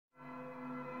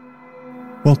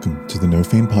Welcome to the No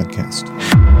Fame Podcast.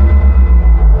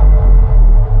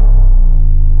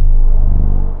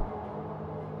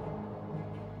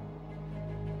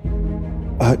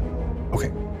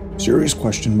 Okay. Serious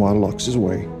question while Lux is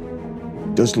away.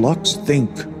 Does Lux think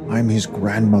I'm his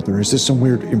grandmother? Is this some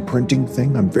weird imprinting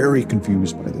thing? I'm very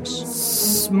confused by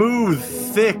this. Smooth,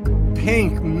 thick,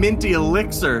 pink, minty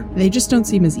elixir. They just don't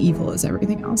seem as evil as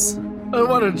everything else. I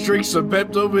want to drink some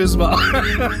Pepto-Bismol.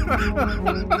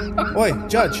 Oi,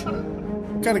 Judge.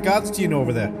 What kind of gods do you know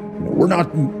over there? We're not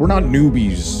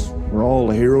newbies. We're all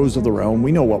heroes of the realm.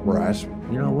 We know what we're at.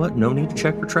 You know what? No need to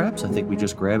check for traps. I think we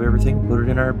just grab everything and put it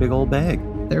in our big old bag.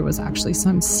 There was actually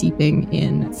some seeping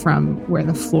in from where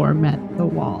the floor met the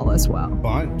wall as well.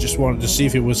 Fine. Just wanted to see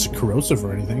if it was corrosive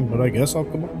or anything, but I guess I'll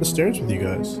come up the stairs with you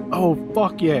guys. Oh,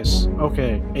 fuck yes.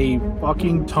 Okay, a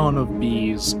fucking ton of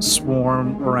bees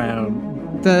swarm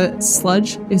around. The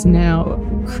sludge is now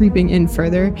creeping in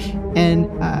further, and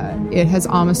it has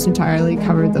almost entirely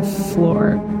covered the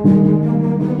floor.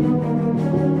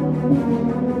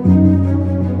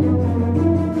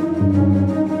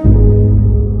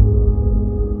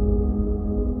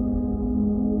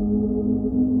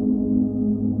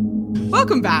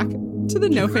 Welcome back to the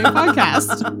No Fame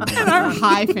Podcast and our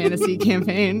high fantasy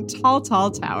campaign, Tall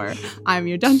Tower. I'm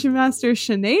your Dungeon Master,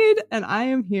 Sinead, and I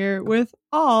am here with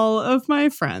all of my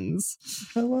friends.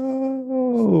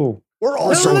 Hello. We're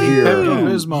also here.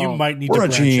 Pepto-Bismol. You might need We're to a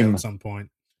branch team. out at some point.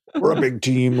 We're a big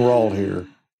team. We're all here.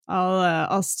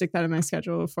 I'll stick that in my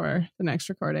schedule for the next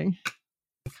recording.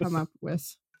 Come up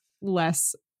with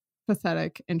less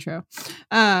pathetic intro.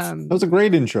 That was a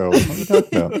great intro. What are you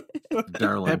talking about?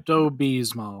 Darling.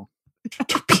 Pepto-Bismol.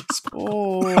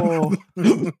 Oh. A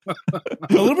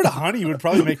little bit of honey would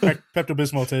probably make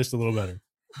Pepto-Bismol taste a little better.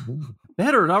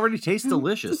 Better. It already tastes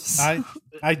delicious. I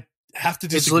have to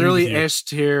disagree It's literally with you. S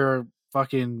tier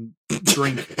fucking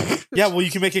drink. Yeah, well,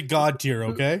 you can make it god tier,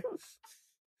 okay?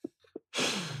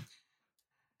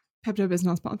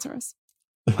 Pepto-Bismol sponsor us.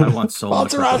 I want so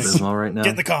much Sponsor us. Pepto-Bismol right now. Get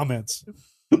in the comments.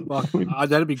 Fuck,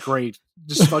 that'd be great.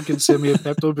 Just fucking send me a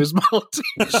Pepto-Bismol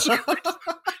t-shirt.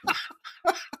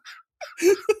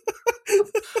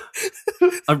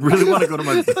 I really want to go to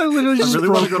my. I literally just want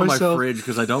to broke go to my myself. fridge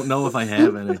because I don't know if I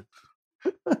have any.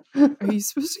 Are you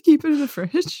supposed to keep it in the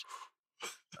fridge?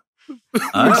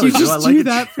 I Would you do. just I like do it.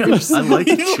 that for I yourself? like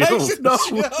He it likes chilled. it No,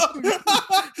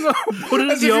 put it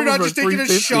in As the if you're oven not for just taking a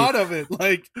 350. shot of it.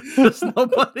 Like,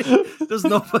 Does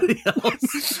nobody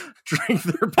else drink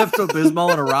their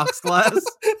Pepto-Bismol in a rocks glass?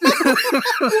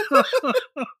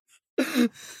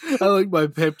 I like my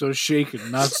Pepto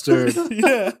shaken, not stirred.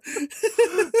 yeah.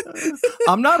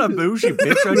 I'm not a bougie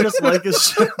bitch. I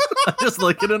just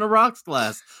like it in a rocks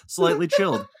glass, slightly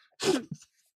chilled.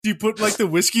 Do you put like the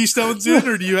whiskey stones in,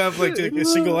 or do you have like a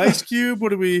single ice cube? What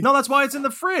do we? No, that's why it's in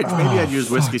the fridge. Maybe I'd use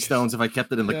whiskey stones if I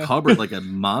kept it in the cupboard like a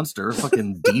monster,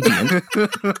 fucking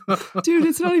deviant. Dude,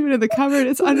 it's not even in the cupboard.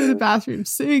 It's under the bathroom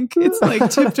sink. It's like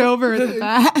tipped over in the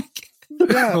back.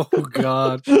 Oh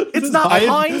god. It's not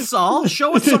Pine Sol.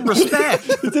 Show it some respect.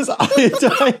 Is this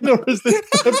iodine or is this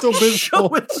Show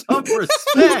Pepto-Bismol? it some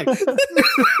respect.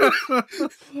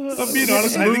 I'm being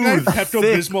honest. I think I have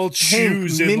Pepto-Bismol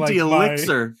chews in minty like my.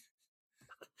 elixir.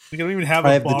 I don't even have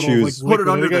I a have the bottle chews. of like Put it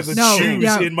under liquid. I the- have No, chews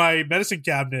yeah. in my medicine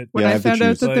cabinet. When Yeah, I I have the found out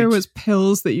juice. that there Like- was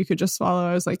pills that you could just swallow,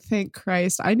 I was like, thank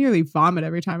Christ. I nearly vomit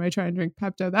every time I try and drink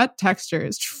Pepto. That texture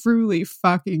is truly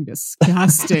fucking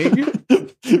disgusting.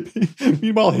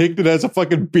 Meanwhile, Higdon has a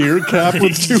fucking beer cap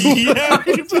with two. Yeah.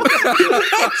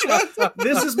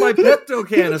 This is my Pepto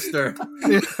canister.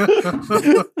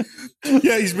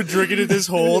 Yeah, he's been drinking it this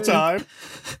whole time.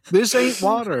 This ain't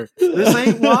water. This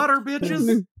ain't water,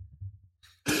 bitches.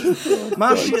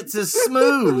 My shit's is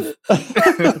smooth.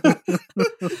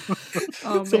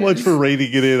 Oh, So man. much for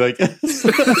rating it in, I guess.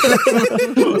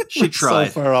 She tried.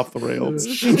 So far off the rails.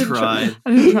 She tried.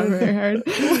 I didn't try very hard.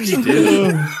 She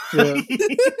did.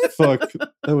 Fuck.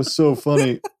 That was so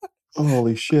funny.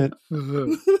 Holy shit.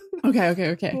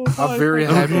 Okay. I'm very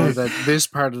happy that this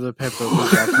part of the Pepto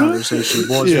conversation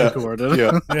was Yeah. recorded.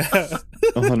 Yeah, Yeah.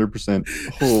 100%.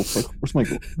 Oh, fuck. Where's my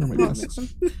glasses? Awesome.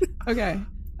 Okay.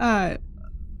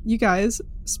 You guys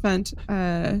spent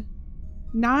a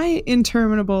nigh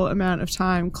interminable amount of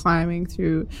time climbing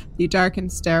through the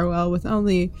darkened stairwell with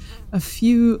only a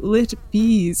few lit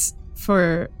bees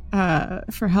for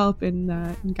help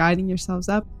in guiding yourselves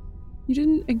up. You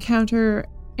didn't encounter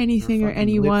anything or fucking lit,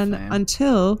 anyone fam.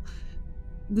 until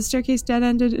the staircase dead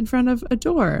ended in front of a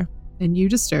door, and you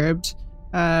disturbed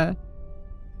a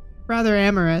rather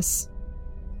amorous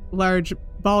large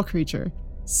ball creature,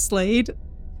 slayed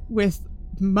with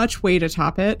much weight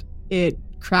atop it. It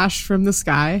crashed from the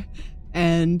sky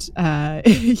and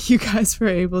you guys were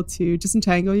able to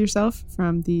disentangle yourself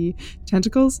from the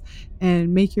tentacles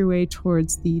and make your way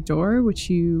towards the door, which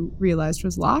you realized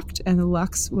was locked, and the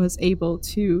Lux was able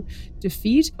to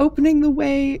defeat, opening the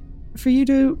way for you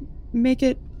to make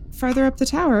it farther up the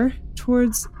tower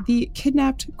towards the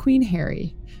kidnapped Queen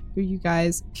Harry, who you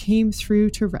guys came through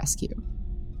to rescue.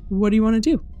 What do you want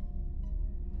to do?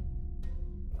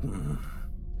 I'm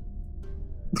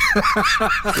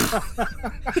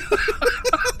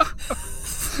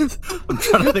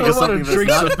trying to think of something that's drink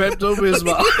not some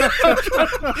Pepto-Bismol.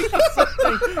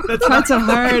 That's a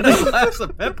hard glass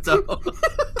of Pepto.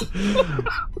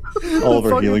 All of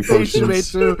our healing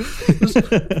potions.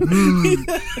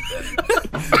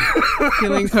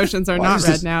 healing potions are not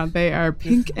red now. They are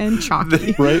pink and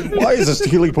chalky. Right? Why is this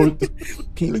healing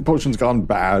potion's gone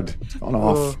bad? It's gone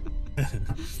off.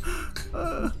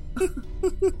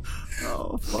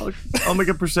 Oh, fuck. I'll make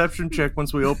a perception check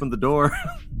once we open the door.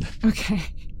 Okay.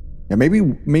 Yeah, maybe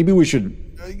we should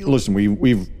listen.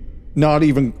 We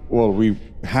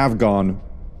have gone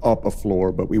up a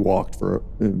floor, but we walked for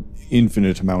an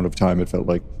infinite amount of time. It felt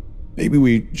like maybe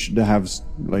we should have,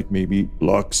 like, maybe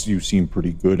Lux, you seem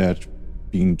pretty good at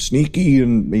being sneaky,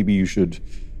 and maybe you should,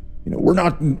 we're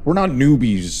not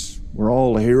newbies. We're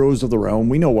all heroes of the realm.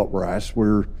 We know what we're at.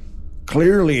 We're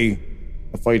clearly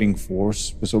a fighting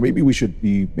force, so maybe we should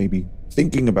be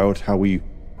thinking about how we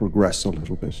progress a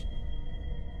little bit.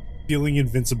 Feeling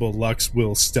invincible, Lux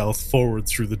will stealth forward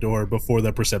through the door before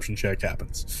that perception check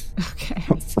happens. Okay.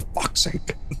 For fuck's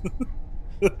sake.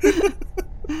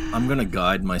 I'm gonna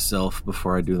guide myself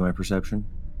before I do my perception.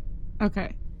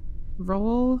 Okay.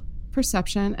 Roll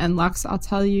perception, and Lux, I'll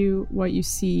tell you what you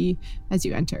see as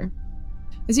you enter.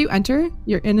 As you enter,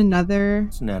 you're in another...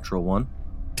 It's a natural one.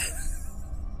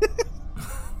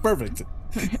 Perfect.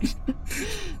 Right.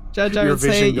 Judge, I Your would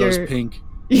say vision goes you're... pink.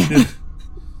 Yeah.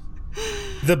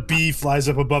 The bee flies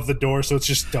up above the door, so it's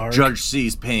just dark. Judge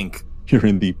sees pink. You're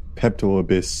in the Pepto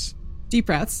Abyss. Deep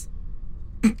breaths.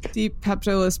 Deep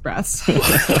peptoless breaths. Okay.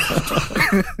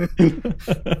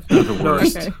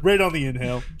 Right on the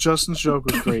inhale. Justin's joke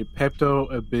was great.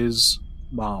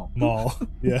 Pepto-Abysmal. Mall.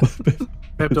 Yeah.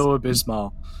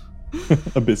 Pepto-Abysmal.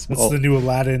 Abyss. That's the new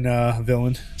Aladdin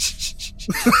villain.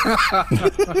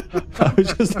 I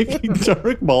was just thinking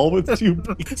dark ball with two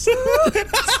beats.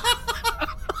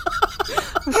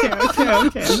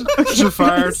 Okay.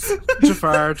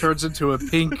 Jafar turns into a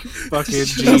pink fucking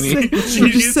genie. You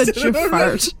just said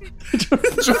Jafar.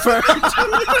 Jafar.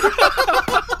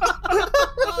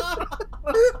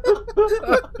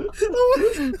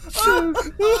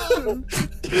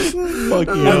 Fuck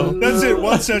you. That's it.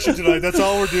 One session tonight. That's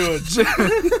all we're doing.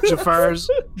 Jafar's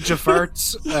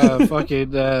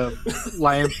fucking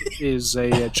lamp is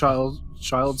a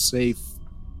child safe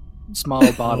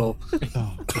small bottle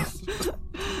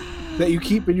that you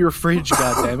keep in your fridge.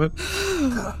 Goddammit.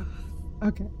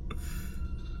 Okay.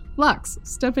 Lux,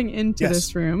 stepping into Yes.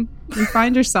 this room, you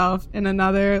find yourself in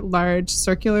another large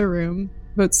circular room,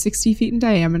 about 60 feet in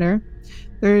diameter.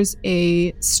 There's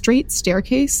a straight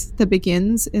staircase that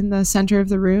begins in the center of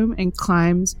the room and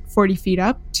climbs 40 feet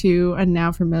up to a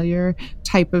now familiar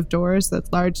type of doors,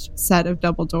 that large set of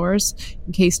double doors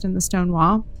encased in the stone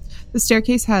wall. The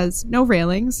staircase has no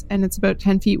railings, and it's about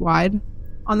 10 feet wide.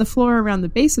 On the floor around the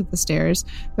base of the stairs,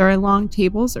 there are long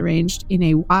tables arranged in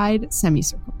a wide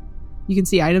semicircle. You can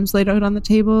see items laid out on the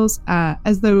tables,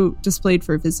 as though displayed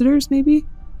for visitors, maybe.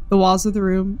 The walls of the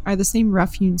room are the same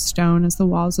rough-hewn stone as the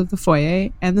walls of the foyer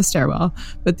and the stairwell,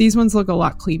 but these ones look a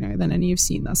lot cleaner than any you've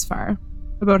seen thus far.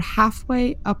 About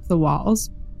halfway up the walls,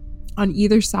 on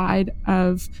either side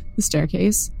of the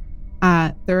staircase,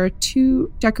 there are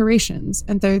two decorations,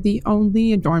 and they're the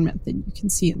only adornment that you can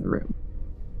see in the room.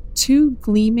 Two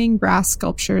gleaming brass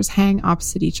sculptures hang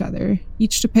opposite each other,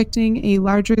 each depicting a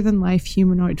larger-than-life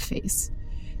humanoid face.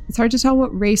 It's hard to tell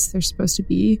what race they're supposed to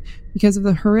be because of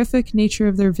the horrific nature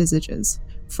of their visages.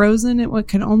 Frozen in what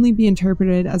can only be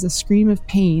interpreted as a scream of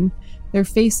pain, their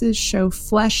faces show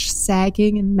flesh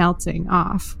sagging and melting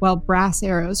off, while brass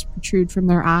arrows protrude from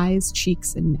their eyes,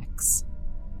 cheeks, and necks.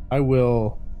 I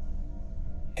will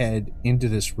head into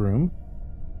this room.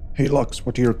 Hey, Lux,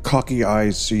 what do your cocky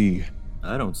eyes see?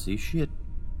 I don't see shit.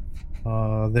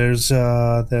 There's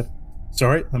that.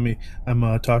 Sorry,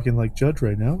 I'm talking like Judge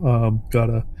right now.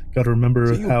 Gotta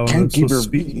remember See, you how I'm can't keep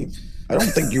supposed to your- speak. I don't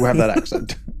think you have that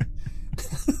accent.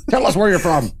 Tell us where you're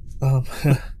from.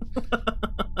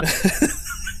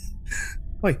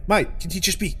 Wait, Mike, can you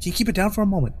keep it down for a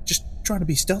moment? Just trying to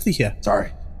be stealthy here.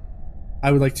 Sorry.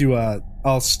 I would like to,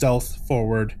 I'll stealth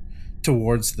forward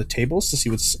towards the tables to see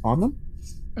what's on them.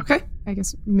 Okay, I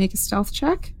guess make a stealth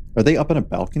check. Are they up on a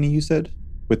balcony, you said?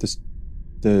 With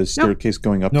the staircase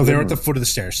going up? No, to they're them, at the or- foot of the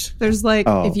stairs. There's like,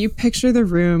 Oh. if you picture the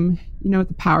room, you know what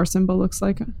the power symbol looks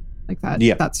like that,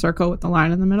 Yeah. that circle with the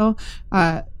line in the middle.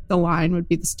 The line would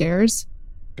be the stairs.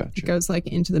 It Gotcha. goes like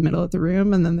into the middle of the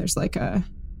room, and then there's like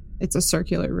it's a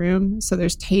circular room. So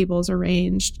there's tables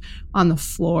arranged on the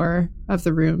floor of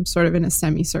the room, sort of in a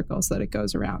semicircle, so that it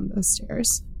goes around the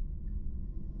stairs.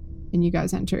 And you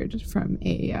guys entered from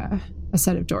a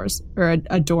set of doors, or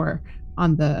a door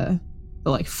on the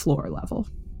like floor level.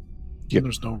 Yep.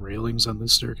 There's no railings on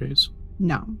this staircase.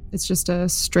 No, it's just a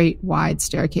straight, wide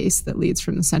staircase that leads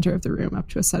from the center of the room up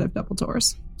to a set of double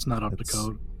doors. It's not up to It's-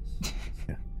 code.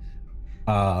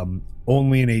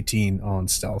 Only an 18 on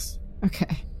stealth.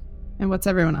 Okay. And what's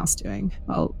everyone else doing?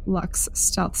 Well, Lux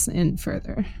stealths in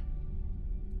further.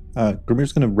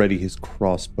 Grimir's going to ready his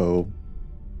crossbow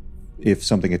if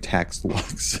something attacks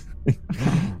Lux.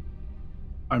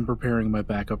 I'm preparing my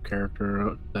backup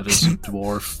character that is a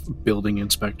dwarf building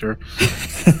inspector.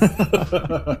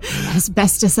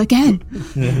 Asbestos again.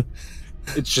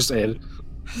 It's just Ed.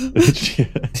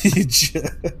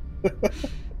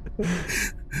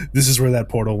 This is where that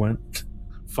portal went.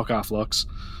 Fuck off, Lux.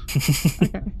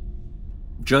 Okay.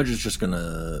 Judge is just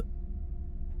gonna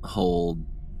hold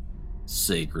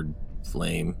Sacred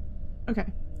Flame. Okay.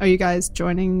 Are you guys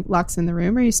joining Lux in the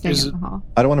room, or are you staying Is in the it- hall?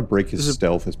 I don't want to break his Is it-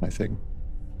 stealth is my thing.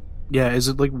 Yeah, is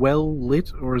it like well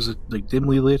lit or is it like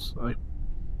dimly lit?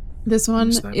 This one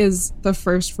What's that? is the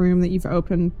first room that you've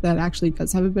opened that actually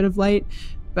does have a bit of light,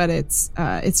 but it's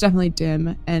definitely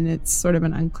dim, and it's sort of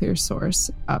an unclear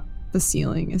source up the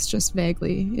ceiling. It's just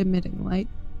vaguely emitting light.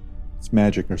 It's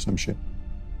magic or some shit.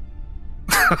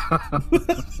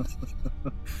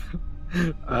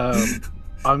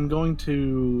 I'm going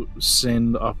to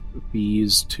send up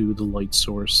bees to the light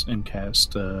source and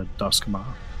cast Dusk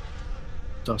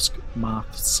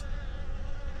Moths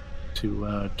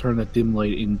to turn that dim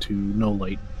light into no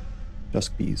light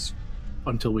Dusk bees.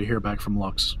 until we hear back from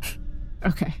Lux.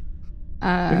 Okay.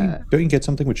 Don't you get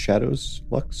something with shadows,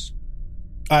 Lux?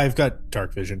 I've got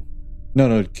dark vision.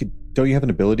 No. Don't you have an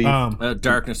ability?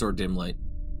 Darkness or dim light.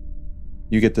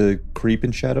 You get the creep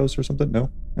in shadows or something?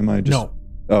 No? Am I just... No,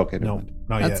 Oh, okay, never no, mind.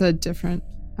 not That's yet. a different.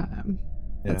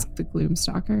 That's the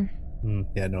Gloomstalker.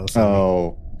 Yeah, no, that's not me.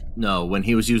 Oh, No, when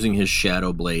he was using his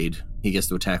Shadow Blade, he gets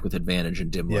to attack with advantage in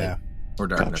dim light Yeah, or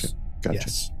darkness. gotcha.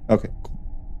 yes. Okay,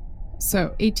 cool.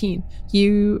 So 18.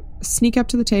 You sneak up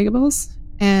to the tables,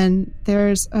 and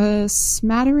there's a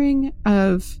smattering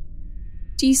of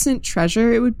decent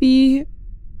treasure. It would be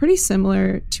pretty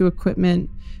similar to equipment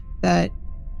that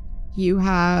you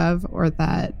have, or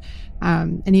that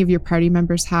any of your party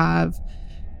members have.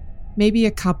 Maybe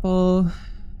a couple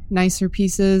nicer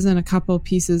pieces and a couple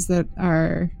pieces that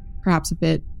are perhaps a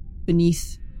bit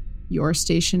beneath your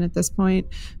station at this point.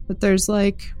 But there's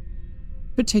like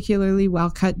particularly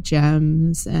well-cut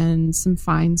gems and some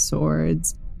fine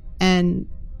swords. And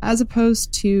as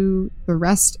opposed to the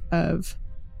rest of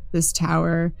this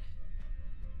tower,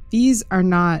 these are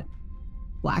not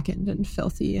blackened and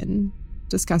filthy and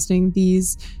disgusting.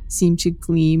 These seem to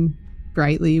gleam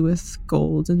brightly with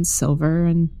gold and silver,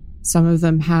 and some of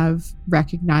them have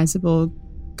recognizable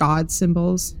god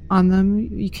symbols on them.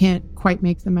 You can't quite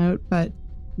make them out, but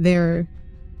they're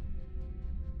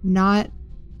not...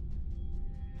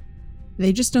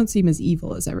 They just don't seem as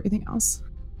evil as everything else.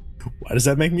 Why does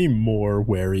that make me more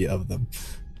wary of them?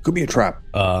 Could be a trap.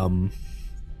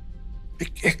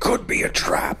 It could be a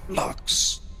trap,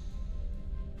 Lux.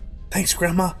 Thanks,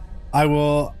 Grandma. I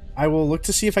will look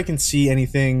to see if I can see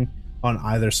anything on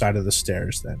either side of the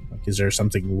stairs then. Like, is there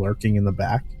something lurking in the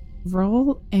back?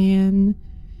 Roll an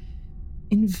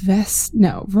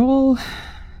roll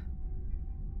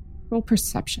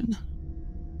perception.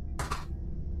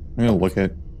 I'm going to look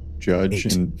at Judge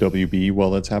 8. and WB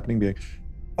while that's happening. Be like,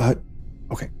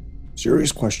 Okay.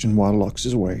 Serious question while Lux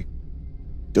is away.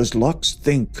 Does Lux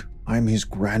think I'm his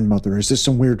grandmother? Is this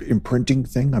some weird imprinting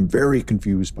thing? I'm very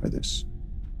confused by this.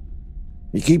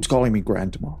 He keeps calling me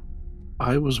grandma.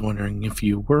 I was wondering if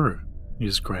you were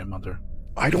his grandmother.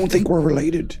 I don't think we're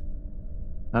related.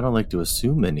 I don't like to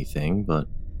assume anything, but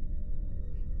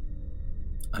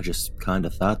I just kind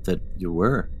of thought that you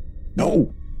were.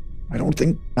 No, I don't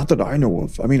think, not that I know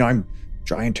of. I mean, I'm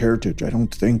giant heritage. I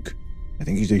think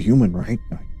he's a human, right?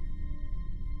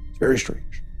 It's very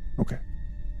strange. Okay.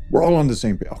 We're all on the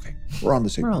same page. Okay. We're on the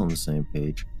same We're all on the page. same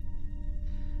page.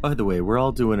 By the way, we're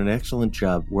all doing an excellent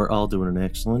job. We're all doing an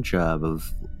excellent job of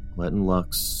letting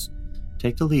Lux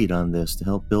take the lead on this to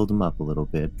help build him up a little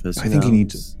bit. Because I think he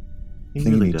needs it. He I think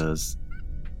he really needs it. does.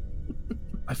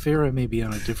 I fear I may be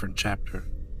on a different chapter.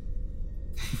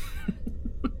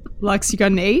 Lux, you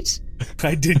got an 8?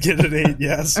 I did get an 8,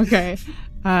 yes. Okay.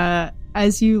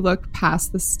 As you look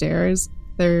past the stairs,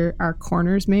 there are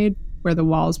corners made where the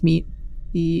walls meet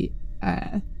the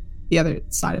other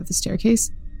side of the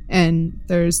staircase, and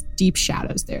there's deep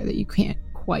shadows there that you can't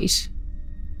quite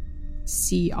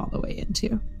see all the way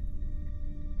into.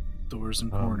 Doors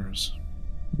and corners.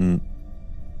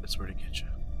 That's where to get you.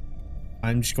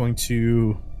 I'm just going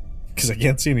to, because I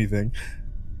can't see anything.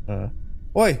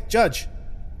 Oi, Judge,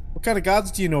 what kind of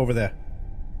gods do you know over there?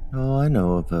 Oh, I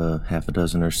know of half a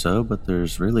dozen or so, but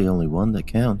there's really only one that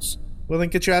counts. Well, then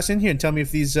get your ass in here and tell me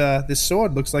if this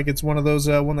sword looks like it's one of those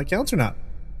one that counts or not.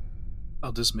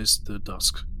 I'll dismiss the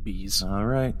dusk bees. All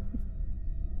right.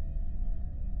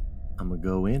 I'm going to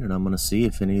go in and I'm going to see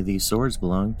if any of these swords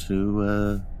belong to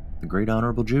the Great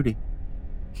Honorable Judy.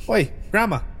 Oi,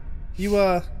 Grandma, you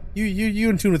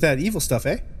in tune with that evil stuff,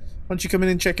 eh? Why don't you come in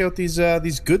and check out these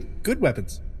good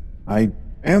weapons? I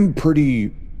am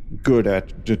pretty good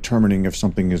at determining if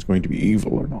something is going to be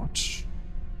evil or not.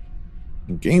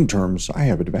 In game terms, I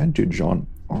have advantage on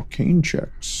arcane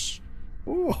checks.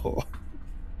 Oh.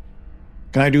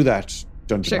 Can I do that,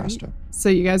 Dungeon Sure. Master? So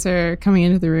you guys are coming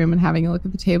into the room and having a look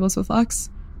at the tables with Lux?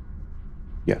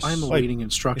 Yes. I'm awaiting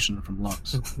instruction from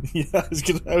Lux. Yeah,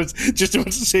 I was just about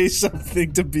to say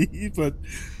something to B, but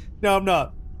no, I'm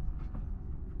not.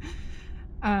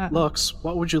 Lux,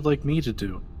 what would you like me to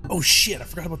do? Oh shit, I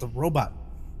forgot about the robot.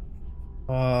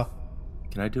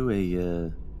 Can I do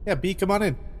a Yeah, B, come on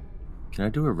in. Can I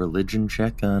do a religion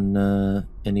check on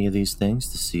any of these things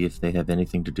to see if they have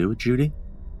anything to do with Judy?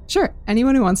 Sure.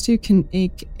 Anyone who wants to can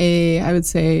make a, I would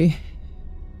say,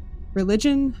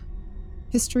 religion,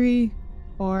 history,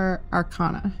 or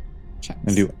arcana checks.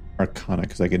 And do Arcana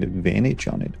because I get advantage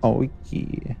on it. Oh,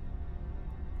 yeah.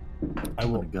 I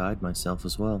I'm will going to guide myself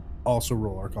as well. also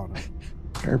roll Arcana.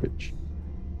 Garbage.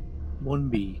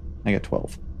 1B. I got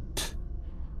 12.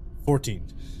 14.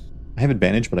 I have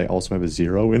advantage, but I also have a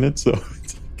 0 in it, so...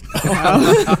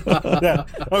 Yeah,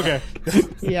 okay.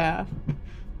 Yeah.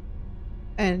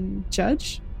 And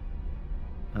Judge?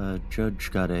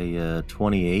 Judge got a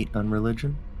 28 on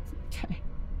religion. Okay.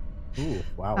 Ooh,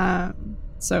 wow.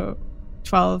 So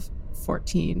 12,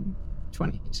 14,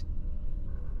 28.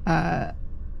 And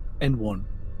 1.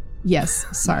 Yes,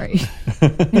 sorry.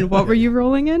 And what were you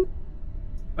rolling in?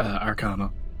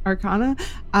 Arcana. Arcana?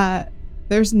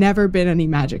 There's never been any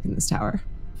magic in this tower.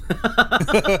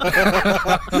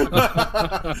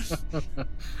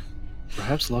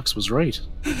 Perhaps Lux was right.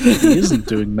 He isn't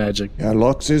doing magic. Yeah,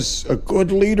 Lux is a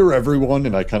good leader, everyone,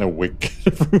 and I kind of wink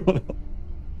at everyone else.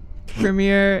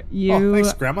 Premier, you... Oh,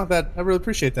 thanks, Grandma. I really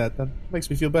appreciate that. That makes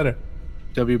me feel better.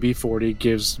 WB40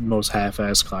 gives most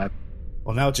half-ass clap.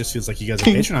 Well, now it just feels like you guys are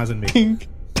patronizing me. Tink,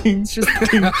 tink. It's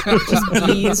just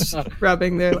bees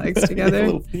rubbing their legs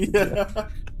together. Yeah.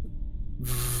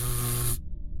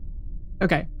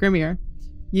 Okay, Grimmier,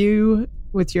 you,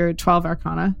 with your 12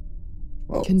 Arcana,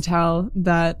 Well, can tell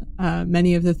that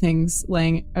many of the things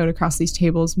laying out across these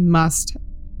tables must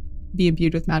be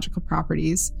imbued with magical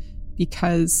properties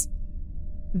because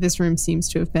this room seems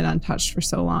to have been untouched for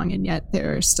so long and yet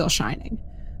they're still shining.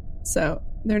 So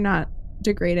they're not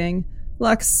degrading.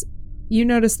 Lux, you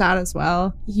notice that as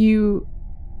well. You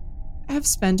have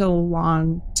spent a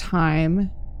long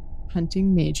time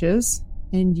hunting mages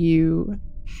and you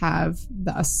have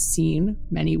thus seen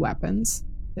many weapons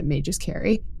that mages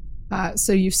carry.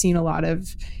 So you've seen a lot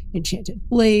of enchanted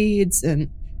blades, and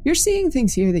you're seeing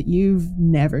things here that you've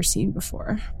never seen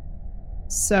before.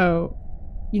 So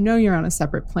you know you're on a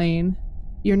separate plane.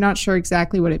 You're not sure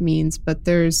exactly what it means, but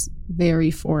there's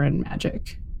very foreign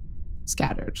magic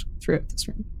scattered throughout this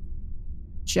room.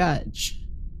 Judge,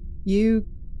 you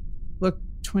look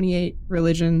 28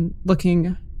 religion,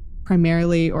 looking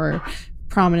primarily or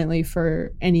prominently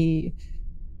for any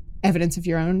evidence of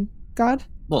your own god.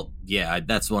 Well, yeah,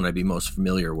 that's one I'd be most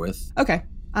familiar with. Okay.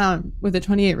 With the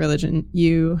 28 religion,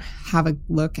 you have a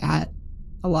look at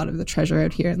a lot of the treasure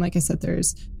out here. And like I said,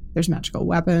 there's magical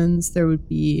weapons. There would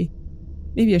be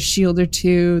maybe a shield or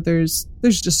two. There's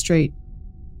just straight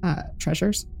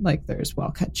treasures. Like there's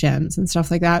well-cut gems and stuff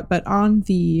like that. But on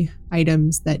the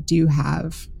items that do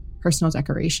have personal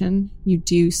decoration, you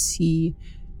do see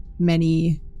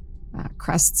many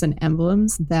crests and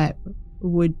emblems that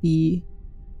would be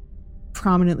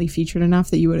prominently featured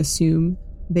enough that you would assume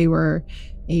they were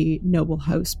a noble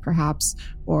house, perhaps,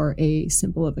 or a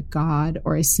symbol of a god,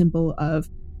 or a symbol of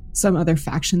some other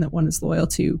faction that one is loyal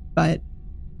to. But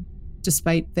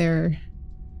despite their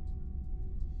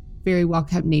very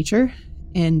well-kept nature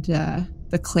and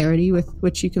the clarity with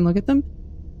which you can look at them,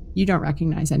 you don't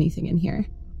recognize anything in here.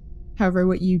 However,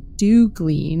 what you do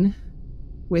glean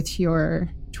with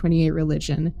your 28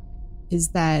 religion is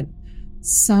that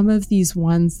some of these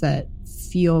ones that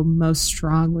feel most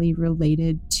strongly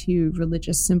related to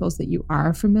religious symbols that you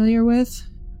are familiar with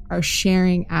are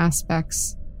sharing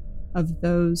aspects of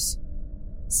those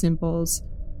symbols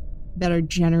that are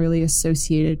generally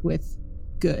associated with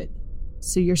good.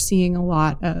 So you're seeing a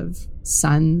lot of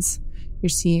suns, you're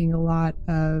seeing a lot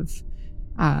of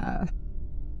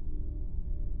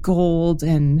gold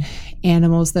and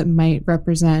animals that might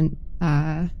represent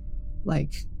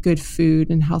like good food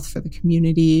and health for the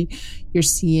community. You're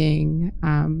seeing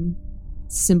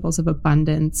symbols of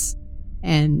abundance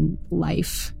and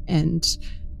life, and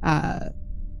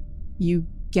you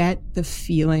get the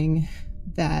feeling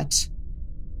that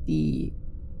the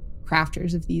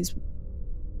crafters of these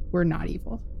were not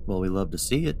evil. Well, we love to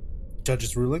see it.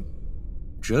 Judge's ruling?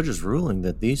 Judge's ruling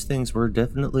that these things were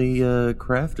definitely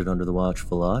crafted under the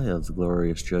watchful eye of the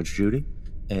glorious Judge Judy.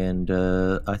 And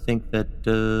I think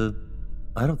that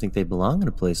I don't think they belong in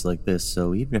a place like this,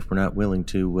 so even if we're not willing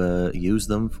to use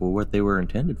them for what they were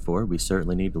intended for, we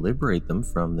certainly need to liberate them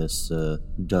from this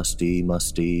dusty,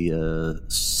 musty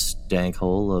stank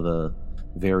hole of a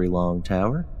very long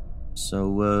tower.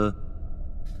 So,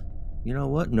 you know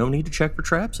what? No need to check for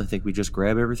traps. I think we just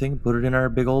grab everything and put it in our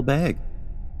big old bag.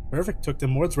 Perfect. Took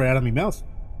them words right out of my mouth.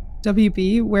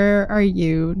 WB, where are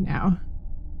you now?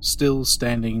 Still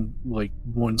standing like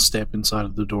one step inside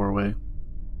of the doorway.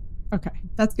 Okay,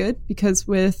 that's good, because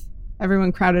with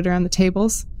everyone crowded around the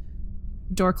tables,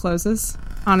 the door closes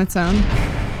on its own,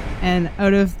 and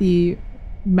out of the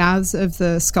mouths of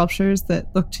the sculptures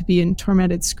that look to be in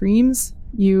tormented screams,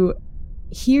 you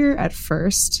hear at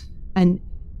first an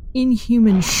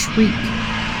inhuman shriek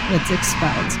that's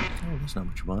expelled. Oh, that's not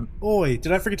what you want. Oi,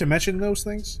 did I forget to mention those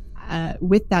things?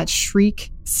 With that shriek,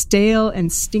 stale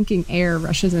and stinking air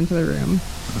rushes into the room.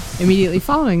 Immediately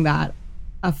following that,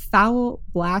 a foul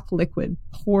black liquid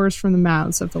pours from the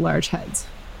mouths of the large heads.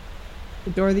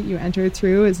 The door that you entered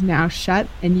through is now shut,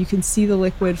 and you can see the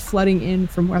liquid flooding in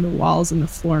from where the walls and the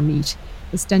floor meet.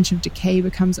 The stench of decay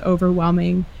becomes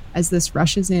overwhelming as this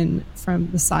rushes in from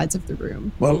the sides of the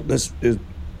room. Well, this is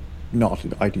not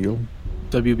ideal.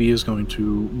 WB is going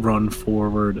to run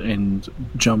forward and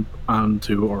jump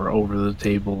onto or over the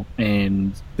table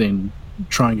and then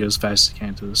try and get as fast as he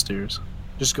can to the stairs.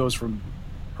 Just goes from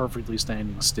perfectly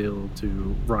standing still to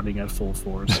running at full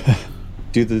force.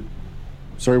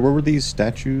 Sorry, what were these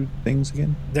statue things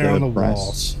again? They're on the brass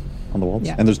walls. On the walls?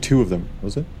 Yeah. And there's two of them,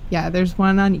 was it? Yeah, there's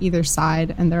one on either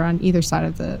side, and they're on either side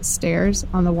of the stairs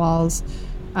on the walls,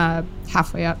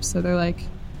 halfway up, so they're like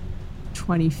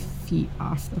 20 feet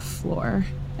off the floor,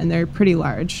 and they're pretty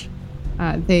large.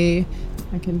 I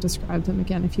can describe them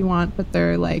again if you want, but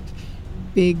they're like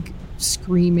big,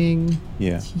 screaming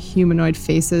humanoid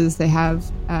faces. They have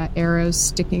arrows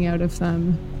sticking out of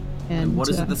them. And what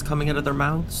is it that's coming out of their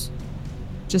mouths?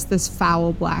 Just this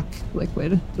foul black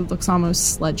liquid that looks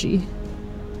almost sludgy,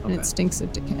 and it stinks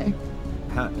of decay.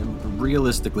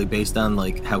 Realistically, based on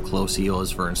like how close he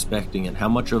was for inspecting it, how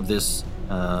much of this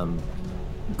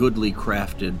goodly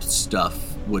crafted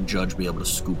stuff would Judge be able to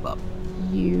scoop up?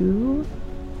 You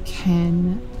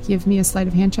can give me a sleight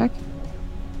of hand check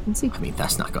and see. I mean,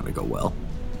 that's not going to go well.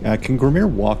 Can Grimir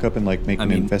walk up and like make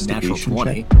an investigation natural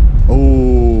 20. check?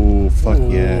 Oh, fuck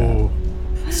yeah.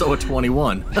 So a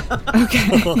 21.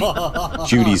 Okay.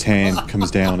 Judy's hand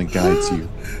comes down and guides you.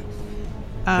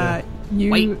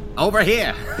 You Wait, over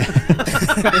here.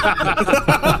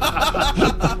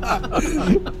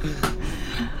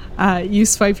 You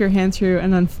swipe your hand through,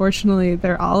 and unfortunately,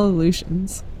 they're all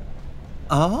illusions.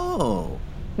 Oh.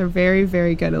 They're very,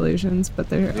 very good illusions, but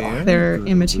they're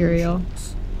immaterial.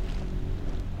 Illusions.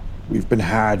 We've been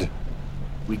had.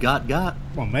 We got. Come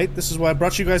on, mate. This is why I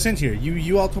brought you guys in here.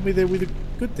 You all told me they were the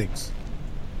good things.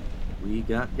 We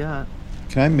got. Can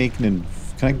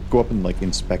I go up and like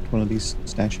inspect one of these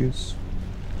statues?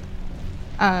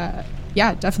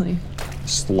 Yeah, definitely.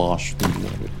 Slosh through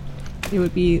one of it. It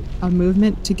would be a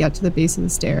movement to get to the base of the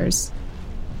stairs.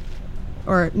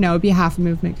 Or, no, it'd be a half a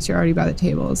movement because you're already by the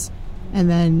tables. And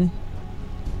then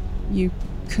you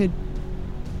could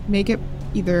make it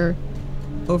either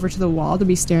over to the wall to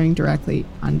be staring directly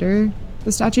under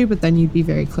the statue, but then you'd be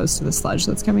very close to the sludge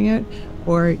that's coming out.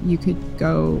 Or you could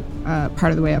go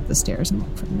part of the way up the stairs and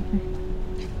walk from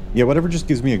there. Yeah, whatever just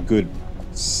gives me a good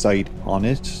sight on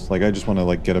it. Like, I just want to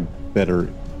like get a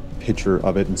better picture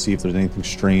of it and see if there's anything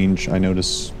strange I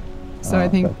notice. So I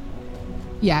think,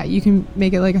 yeah, you can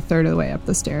make it like a third of the way up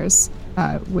the stairs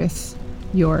with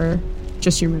your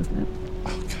movement.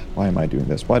 Oh God, why am I doing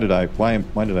this? Why did I open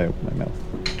my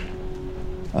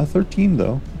mouth? 13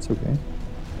 though. It's okay.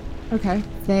 Okay.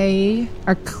 They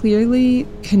are clearly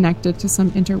connected to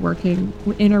some inner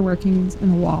workings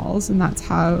in the walls, and that's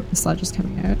how the sludge is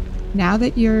coming out. Now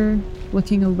that you're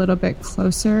looking a little bit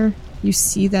closer, you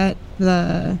see that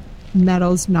the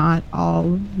metal's not all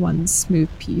one smooth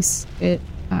piece. It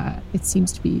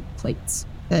seems to be plates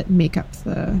that make up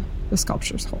the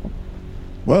sculpture's whole.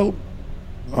 Well,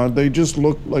 they just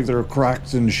look like they're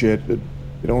cracked and shit. They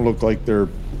don't look like they're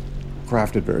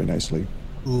crafted very nicely.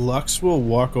 Lux will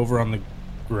walk over on the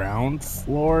ground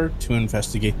floor to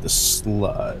investigate the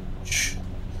sludge.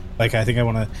 Like, I think I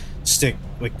want to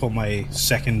pull my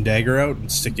second dagger out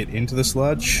and stick it into the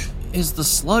sludge. Is the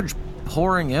sludge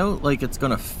pouring out like it's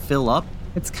gonna fill up?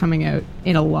 It's coming out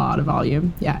in a lot of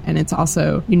volume, yeah. And it's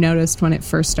also, you noticed when it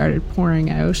first started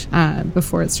pouring out,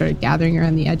 before it started gathering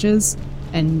around the edges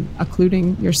and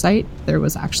occluding your sight, there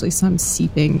was actually some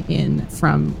seeping in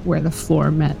from where the floor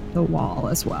met the wall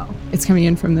as well. It's coming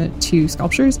in from the two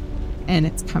sculptures, and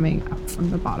it's coming up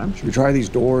from the bottom. Should we try these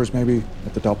doors maybe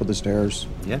at the top of the stairs?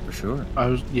 Yeah, for sure. I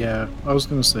was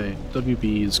going to say,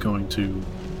 WB is going to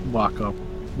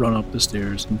run up the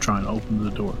stairs and try and open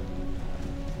the door.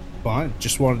 Fine.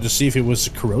 Just wanted to see if it was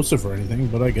corrosive or anything,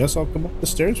 but I guess I'll come up the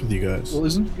stairs with you guys. Well,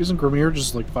 isn't Grimir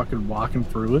just like fucking walking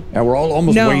through it? Yeah, we're all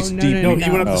almost waist deep. No, he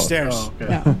went up the stairs. Oh,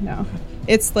 okay. No.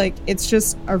 It's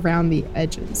just around the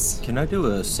edges. Can I do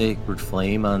a sacred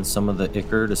flame on some of the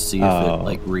ichor to see if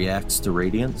it reacts to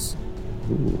radiance?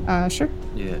 Sure.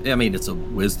 Yeah, I mean it's a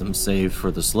wisdom save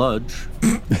for the sludge.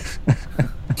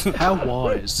 How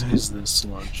wise is this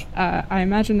sludge? I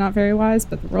imagine not very wise,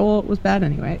 but the roll was bad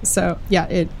anyway. So yeah,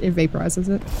 it vaporizes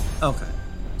it. Okay.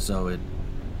 So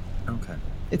okay.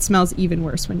 It smells even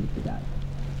worse when you do that.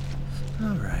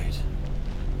 All right.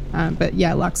 But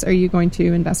yeah, Lux, are you going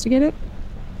to investigate it?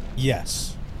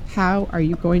 Yes. How are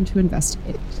you going to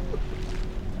investigate?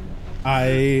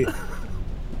 I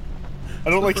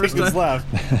don't like taking this laugh.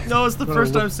 No, it's the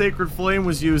first time Sacred Flame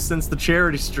was used since the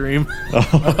charity stream.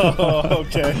 Oh,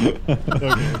 okay.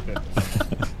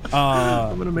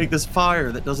 I'm gonna make this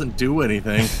fire that doesn't do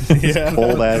anything. Yeah.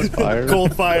 Cold ass fire.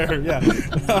 Cold fire, yeah.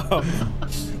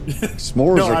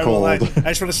 S'mores are cold.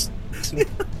 I just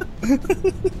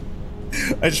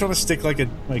want to stick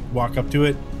walk up to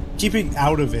it, keeping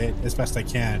out of it as best I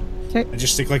can. Okay. And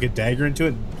just stick a dagger into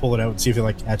it and pull it out and see if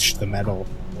it etched the metal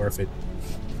or if it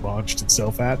launched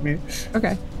itself at me.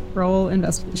 Okay. Roll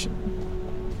investigation.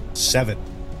 7.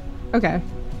 Okay.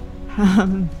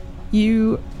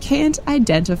 You can't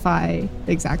identify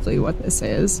exactly what this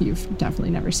is. You've definitely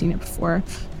never seen it before.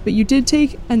 But you did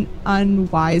take an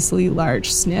unwisely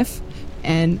large sniff,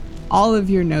 and all of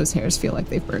your nose hairs feel like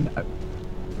they've burned out.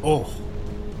 Oh.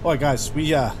 Boy, guys, we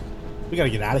gotta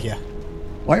get out of here.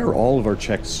 Why are all of our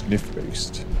checks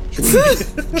sniff-based? Should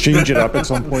we change it up at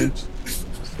some point?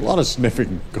 A lot of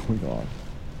sniffing going on.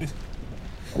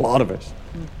 A lot of it.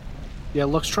 Yeah,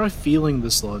 Lux, try feeling the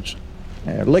sludge.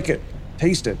 Yeah, lick it.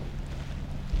 Taste it.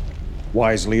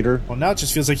 Wise leader. Well, now it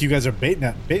just feels like you guys are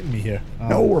baiting me here.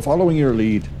 No, we're following your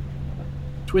lead.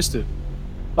 Twist it.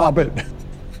 Bob it.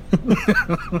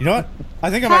 You know what?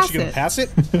 I think I'm actually going to pass it.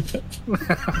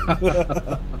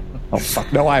 Oh,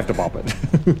 fuck. No, I have to bop it.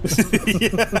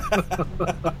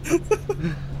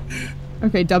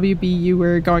 Okay, WB, you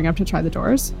were going up to try the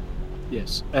doors?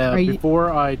 Yes.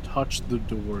 Before I touch the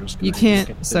doors... You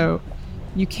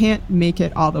can't make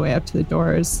it all the way up to the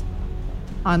doors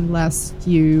unless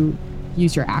you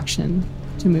use your action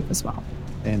to move as well.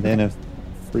 And then a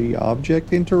free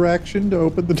object interaction to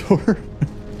open the door.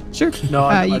 Sure. No,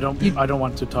 I don't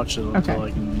want to touch it until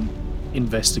Okay. I can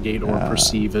investigate or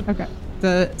perceive it. Okay.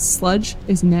 The sludge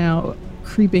is now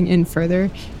creeping in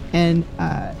further, and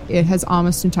it has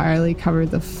almost entirely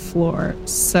covered the floor.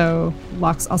 So,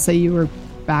 Lux, I'll say you were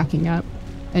backing up,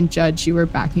 and Judge, you were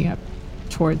backing up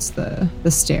towards the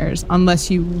stairs, unless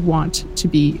you want to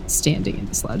be standing in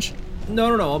the sludge.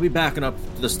 No. I'll be backing up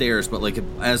the stairs, but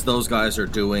as those guys are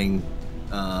doing,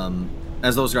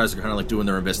 as those guys are kind of doing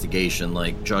their investigation,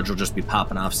 Judge will just be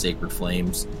popping off sacred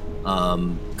flames,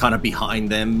 kind of behind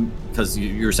them, because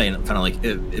you're saying it kind of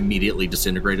it immediately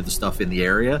disintegrated the stuff in the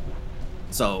area.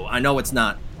 So I know it's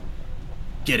not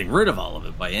getting rid of all of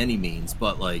it by any means,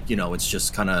 but it's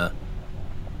just kind of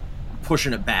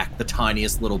pushing it back the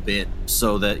tiniest little bit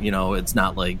so that it's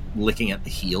not licking at the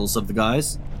heels of the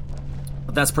guys.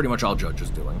 But that's pretty much all Judge is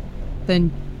doing.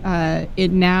 Then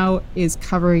it now is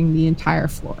covering the entire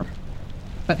floor,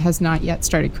 but has not yet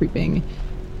started creeping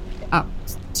up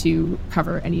to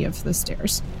cover any of the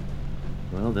stairs.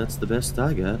 Well, that's the best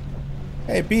I got.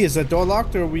 Hey, B, is that door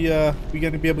locked, or are we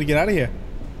going to be able to get out of here?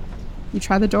 You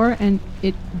try the door and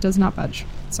it does not budge.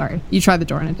 Sorry. You try the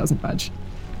door and it doesn't budge.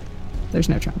 There's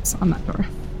no traps on that door.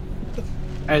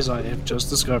 As I have just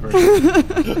discovered.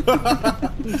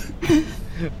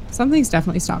 Something's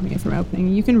definitely stopping it from opening.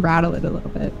 You can rattle it a little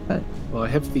bit, but... Well, I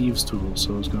have thieves' tools,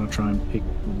 so I was going to try and pick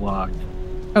the lock.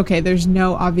 Okay, there's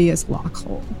no obvious lock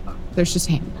hole. There's just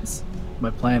handles. My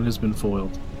plan has been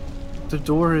foiled. The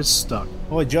door is stuck.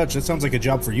 Boy, Judge, that sounds like a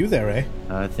job for you there, eh?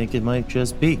 I think it might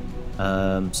just be.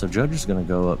 So Judge is going to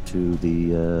go up to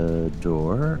the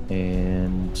door,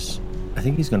 and I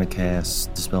think he's going to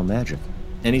cast Dispel Magic.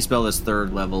 Any spell that's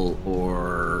 3rd level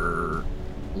or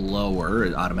lower,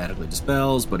 it automatically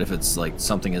dispels, but if it's like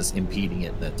something is impeding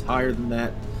it that's higher than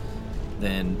that,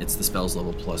 then it's the spell's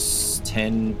level plus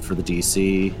 10 for the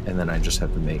DC, and then I just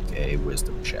have to make a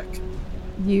wisdom check.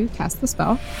 You cast the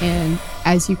spell, and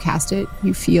as you cast it,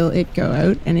 you feel it go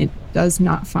out, and it does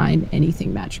not find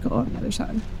anything magical on the other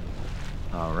side.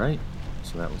 All right,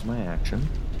 so that was my action.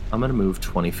 I'm going to move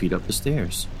 20 feet up the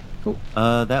stairs. Cool.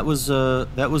 That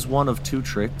was one of 2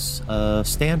 tricks.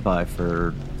 Stand by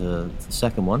for the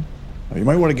second one. You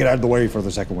might want to get out of the way for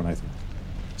the second one, I think.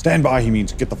 Stand by, he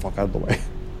means get the fuck out of the way.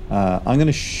 I'm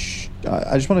going to...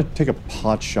 I just want to take a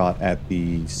pot shot at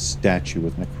the statue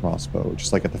with my crossbow,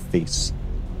 just like at the face.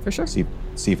 For sure. See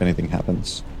if anything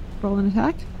happens. Roll an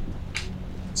attack.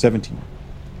 17.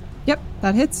 Yep,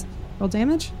 that hits. Roll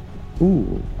damage.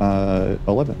 Ooh,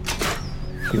 11.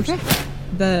 Okay.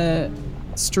 The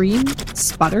stream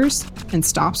sputters and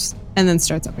stops, and then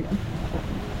starts up again.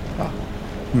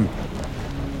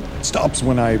 It stops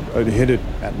when I hit it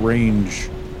at range.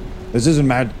 This isn't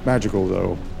magical,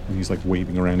 though. And he's like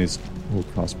waving around his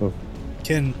little crossbow.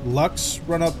 Can Lux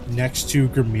run up next to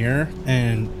Grimir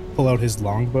and pull out his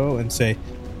longbow and say,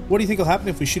 "What do you think will happen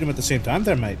if we shoot him at the same time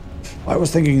there, mate?" I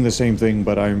was thinking the same thing,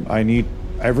 but I need...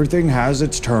 Everything has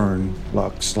its turn,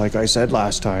 Lux. Like I said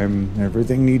last time,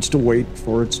 everything needs to wait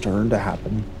for its turn to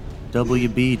happen.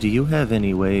 WB, do you have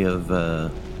any way of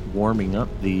warming up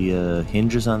the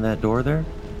hinges on that door there?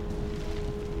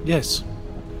 Yes.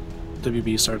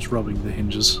 WB starts rubbing the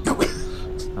hinges.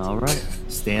 All right,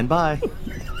 stand by.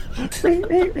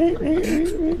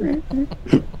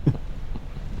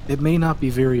 It may not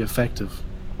be very effective.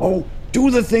 Oh,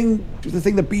 do the thing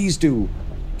the bees do.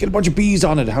 Get a bunch of bees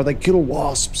on it, how they kill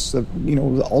wasps, all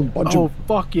bunch Oh, of...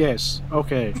 fuck yes.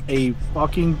 Okay, a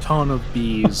fucking ton of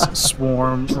bees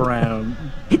swarm around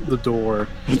the door.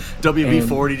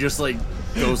 WB-40 just like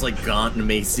goes like gaunt and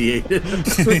emaciated.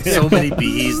 So many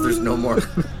bees, there's no more.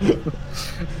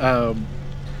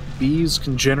 Bees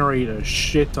can generate a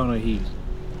shit ton of heat.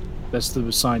 That's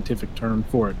the scientific term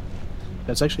for it.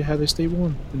 That's actually how they stay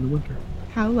warm in the winter.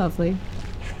 How lovely.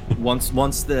 Once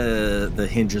the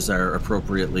hinges are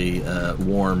appropriately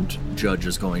warmed, Judge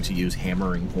is going to use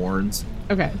hammering horns.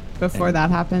 Okay, before that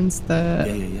happens,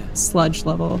 the sludge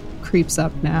level creeps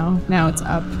up now. Now it's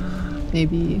up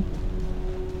maybe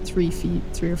 3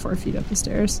 or 4 feet up the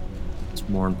stairs. It's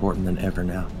more important than ever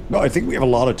now. No, I think we have a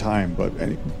lot of time, but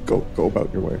go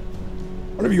about your way.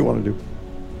 Whatever you want to do.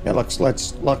 Yeah, Lux,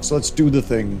 let's do the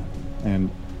thing.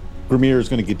 And Grimir is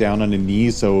going to get down on his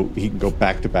knees so he can go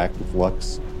back to back with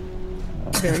Lux.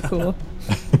 Very cool.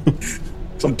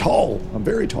 So I'm tall. I'm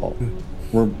very tall.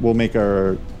 We'll make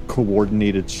our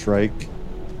coordinated strike.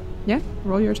 Yeah,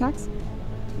 roll your attacks.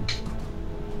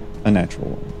 A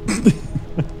natural one.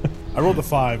 I rolled a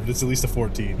 5, but it's at least a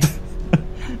 14.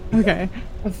 Okay,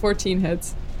 a 14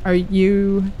 hits. Are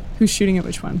you... Who's shooting at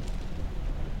which one?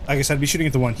 I guess I'd be shooting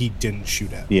at the one he didn't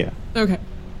shoot at. Yeah. Okay.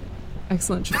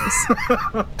 Excellent choice.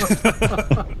 We're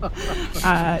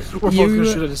both gonna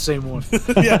shoot at the same one.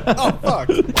 Yeah. Oh, fuck.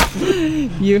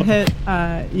 You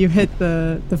hit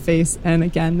the face, and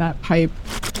again that pipe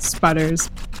sputters.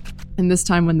 And this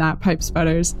time, when that pipe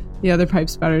sputters, the other pipe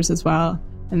sputters as well,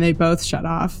 and they both shut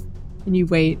off. And you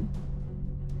wait,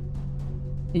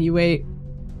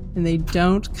 and they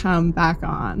don't come back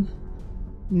on.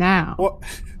 Now. What?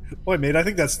 Boy, mate, I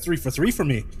think that's 3 for 3 for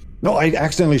me. No, I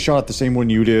accidentally shot at the same one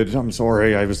you did. I'm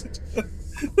sorry. I was...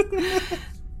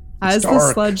 As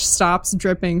the sludge stops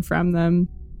dripping from them,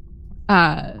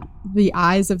 the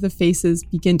eyes of the faces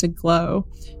begin to glow,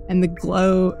 and the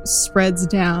glow spreads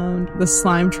down the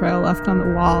slime trail left on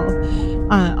the wall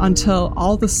until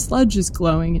all the sludge is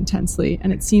glowing intensely,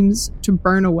 and it seems to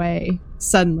burn away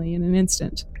suddenly in an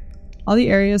instant. All the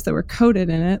areas that were coated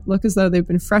in it look as though they've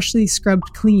been freshly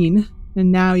scrubbed clean, and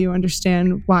now you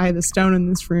understand why the stone in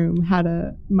this room had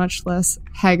a much less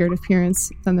haggard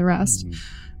appearance than the rest.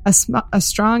 A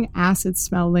strong acid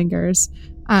smell lingers,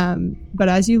 but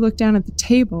as you look down at the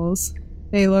tables,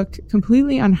 they look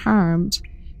completely unharmed,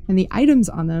 and the items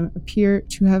on them appear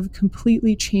to have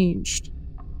completely changed.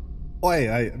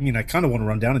 Boy, I mean, I kind of want to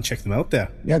run down and check them out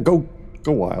there. Yeah, go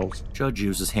Go wild. Judge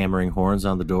uses hammering horns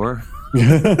on the door.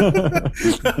 The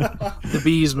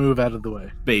bees move out of the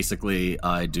way. Basically,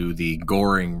 I do the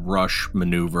goring rush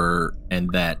maneuver, and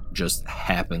that just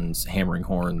happens. Hammering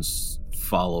horns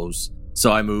follows.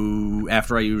 So I move,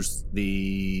 after I use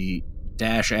the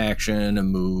dash action and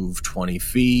move 20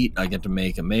 feet, I get to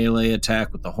make a melee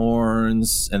attack with the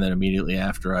horns, and then immediately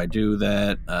after I do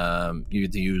that, you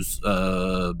get to use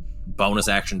bonus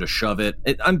action to shove it.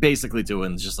 I'm basically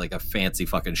doing just like a fancy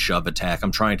fucking shove attack.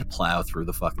 I'm trying to plow through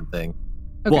the fucking thing.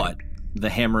 Okay. But the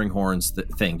hammering horns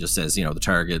thing just says, the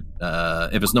target,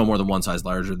 if it's no more than one size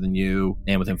larger than you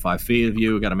and within 5 feet of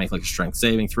you, got to make like a strength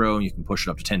saving throw, and you can push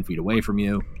it up to 10 feet away from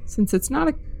you. Since it's not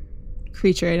a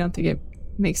creature, I don't think it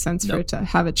makes sense for it to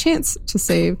have a chance to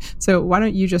save. So why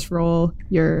don't you just roll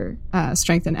your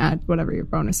strength and add whatever your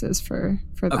bonus is for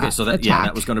that. Okay, so that attack.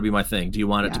 that was going to be my thing. Do you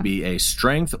want it to be a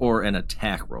strength or an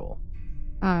attack roll?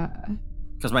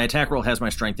 Because my attack roll has my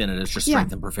strength in it. It's just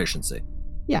strength and proficiency.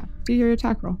 Yeah, do your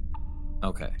attack roll.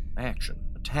 Okay, action,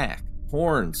 attack,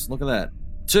 horns. Look at that.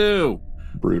 2.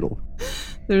 Brutal.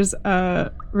 There's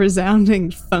a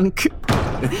resounding thunk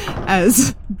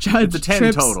as Judge it's a 10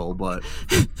 trips, total, but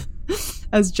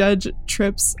as Judge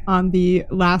trips on the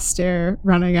last stair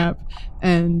running up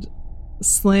and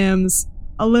slams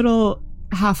a little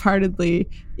half-heartedly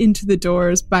into the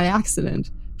doors by accident.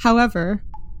 However,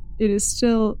 it is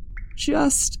still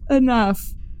just enough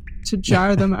to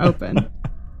jar them open.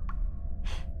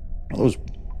 Those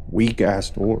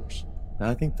weak-ass doors.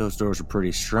 I think those doors are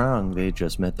pretty strong. They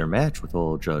just met their match with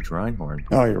old Judge Reinhorn.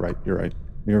 Oh, you're right.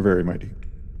 You're very mighty.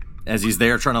 As he's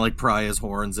there trying to pry his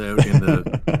horns out in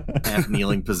the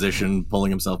half-kneeling position,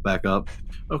 pulling himself back up.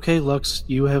 Okay, Lux,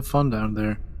 you have fun down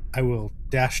there. I will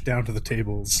dash down to the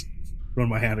tables, run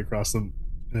my hand across them,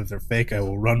 and if they're fake, I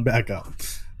will run back up.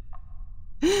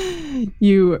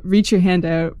 You reach your hand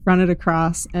out, run it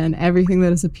across, and everything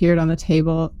that has appeared on the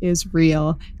table is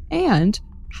real and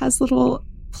has little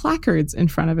placards in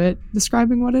front of it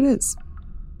describing what it is.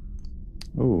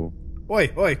 Oh.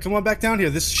 Oi, come on back down here.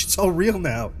 This shit's all real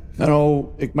now.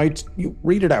 No, it might... You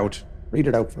read it out. Read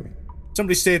it out for me.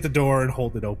 Somebody stay at the door and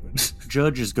hold it open.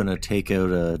 Judge is going to take out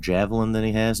a javelin that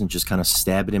he has and just kind of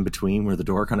stab it in between where the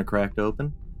door kind of cracked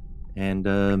open and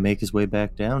make his way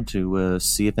back down to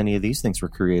see if any of these things were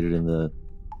created in the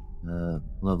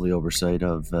lovely oversight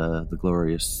of the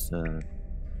glorious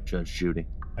Judge Judy.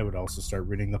 I would also start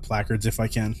reading the placards if I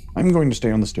can. I'm going to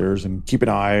stay on the stairs and keep an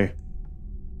eye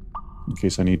in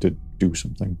case I need to do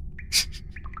something.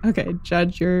 Okay,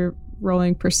 Judge, you're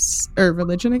rolling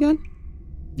religion again?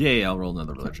 Yeah, I'll roll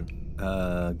another religion.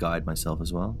 Guide myself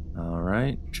as well. All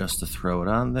right, just to throw it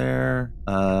on there.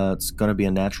 It's going to be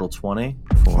a natural 20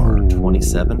 for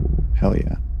 27. Hell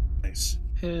yeah. Nice.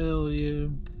 Hell yeah.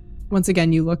 Once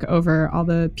again, you look over all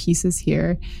the pieces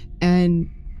here, and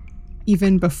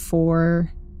even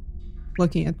before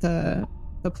looking at the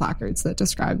placards that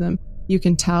describe them, you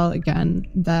can tell again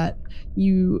that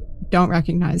you don't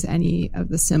recognize any of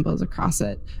the symbols across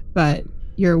it, but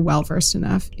you're well versed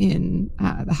enough in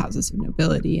the houses of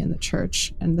nobility and the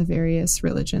church and the various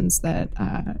religions that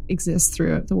exist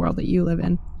throughout the world that you live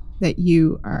in, that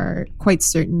you are quite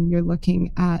certain you're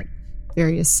looking at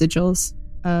various sigils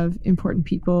of important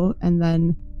people, and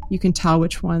then you can tell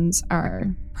which ones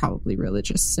are probably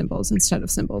religious symbols instead of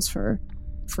symbols for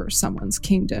someone's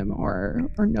kingdom or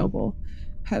noble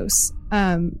house.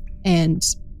 And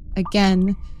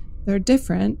again, they're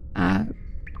different,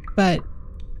 but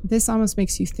this almost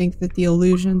makes you think that the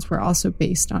illusions were also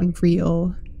based on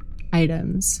real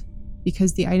items,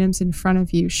 because the items in front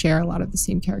of you share a lot of the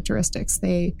same characteristics.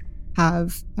 They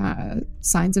have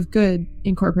signs of good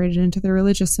incorporated into their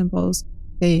religious symbols.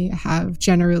 They have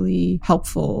generally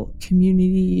helpful,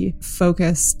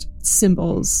 community-focused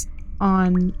symbols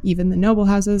on even the noble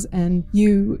houses, and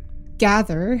you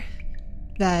gather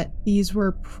that these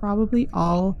were probably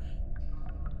all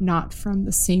not from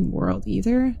the same world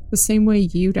either. The same way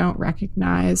you don't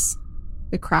recognize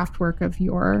the craftwork of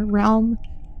your realm's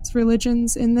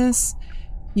religions in this,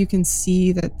 you can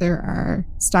see that there are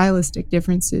stylistic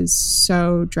differences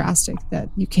so drastic that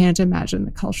you can't imagine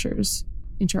the cultures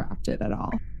interacted at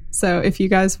all. So if you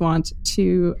guys want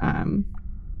to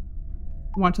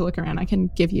look around, I can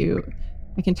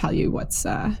tell you what's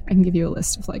I can give you a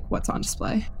list of what's on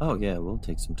display. Oh yeah, we'll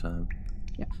take some time.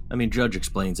 Yeah. I mean, Judge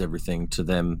explains everything to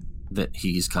them that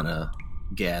he's kind of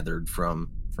gathered from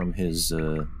his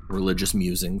religious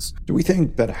musings. Do we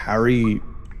think that Harry...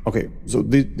 Okay, so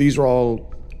these are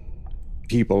all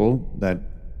people that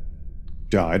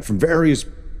died from various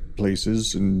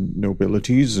places and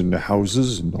nobilities and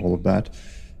houses and all of that.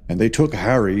 And they took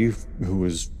Harry, who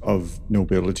was of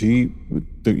nobility,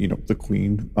 the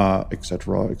queen,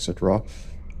 etc., etc.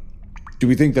 Do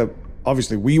we think that,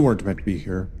 obviously we weren't meant to be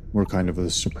here, we're kind of a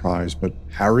surprise, but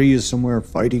Harry is somewhere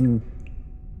fighting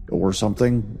or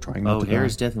something? Trying not to die?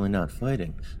 Harry's definitely not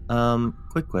fighting.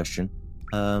 Quick question.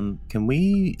 Can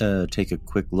we take a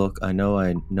quick look? I know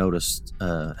I noticed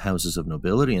houses of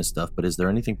nobility and stuff, but is there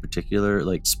anything particular,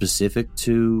 like specific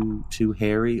to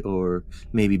Harry or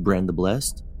maybe Bren the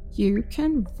Blessed? You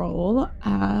can roll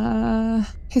a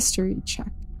history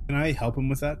check. Can I help him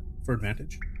with that for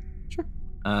advantage? Sure.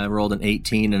 I rolled an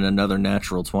 18 and another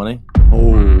natural 20.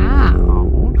 Oh.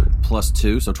 Wow. Plus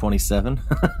 2, so 27.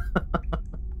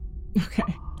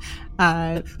 Okay.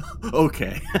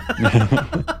 Okay.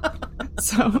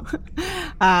 So,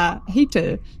 I hate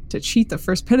to cheat the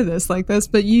first bit of this like this,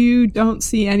 but you don't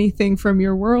see anything from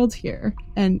your world here.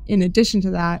 And in addition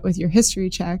to that, with your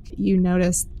history check, you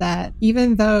notice that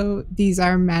even though these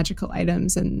are magical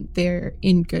items and they're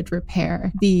in good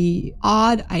repair, the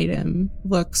odd item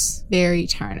looks very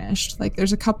tarnished. Like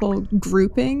there's a couple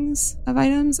groupings of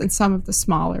items, and some of the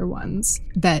smaller ones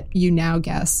that you now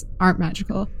guess aren't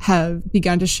magical have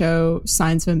begun to show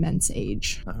signs of immense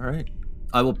age. All right.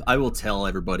 I will tell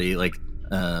everybody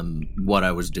what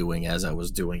I was doing as I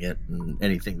was doing it, and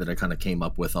anything that I kind of came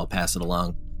up with, I'll pass it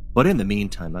along. But in the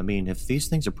meantime, I mean, if these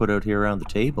things are put out here around the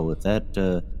table, if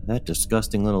that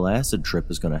disgusting little acid trip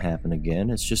is going to happen again,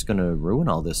 it's just going to ruin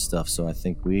all this stuff. So I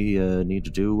think we need to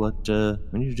do what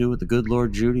the good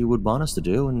Lord Judy would want us to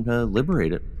do, and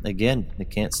liberate it. Again, it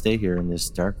can't stay here in this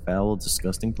dark, foul,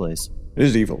 disgusting place. It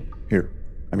is evil. Here.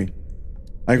 I mean,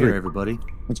 I agree. Here, everybody.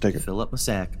 Let's take it. Fill up my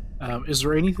sack. Is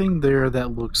there anything there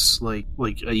that looks like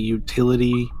a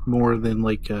utility more than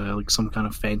like some kind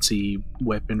of fancy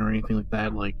weapon or anything like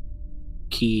that, like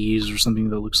keys or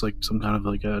something that looks like some kind of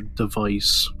like a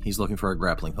device? He's looking for a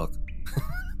grappling hook.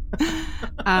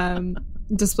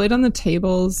 Displayed on the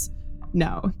tables,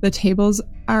 no. The tables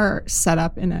are set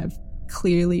up in a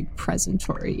clearly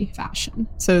presentory fashion.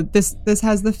 So this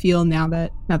has the feel now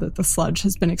that the sludge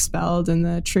has been expelled and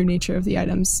the true nature of the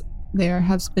items there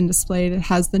has been displayed. It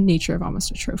has the nature of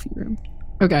almost a trophy room.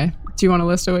 Okay. Do you want to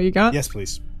list what you got? Yes,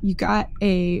 please. You got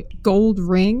a gold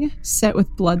ring set with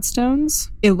bloodstones.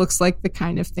 It looks like the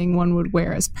kind of thing one would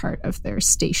wear as part of their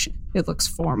station. It looks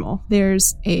formal.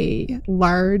 There's a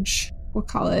large, we'll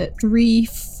call it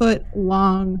 3-foot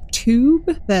long tube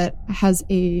that has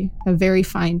a very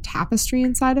fine tapestry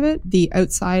inside of it. The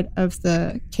outside of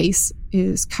the case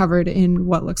is covered in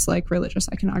what looks like religious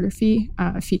iconography,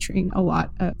 featuring a lot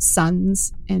of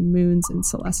suns and moons and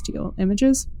celestial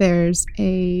images. There's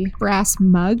a brass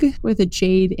mug with a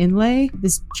jade inlay.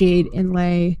 This jade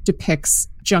inlay depicts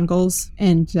jungles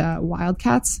and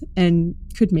wildcats and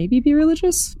could maybe be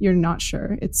religious. You're not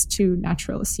sure. It's too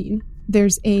natural a scene.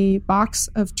 There's a box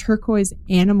of turquoise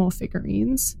animal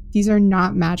figurines. These are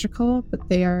not magical, but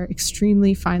they are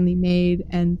extremely finely made,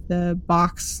 and the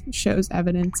box shows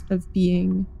evidence of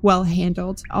being well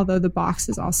handled. Although the box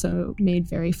is also made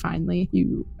very finely,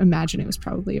 you imagine it was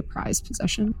probably a prized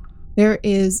possession. There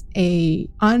is a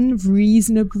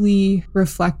unreasonably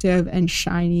reflective and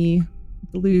shiny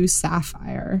blue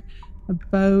sapphire,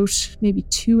 about maybe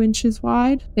 2 inches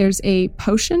wide. There's a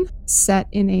potion set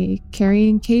in a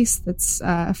carrying case that's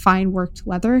fine worked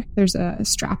leather. There's a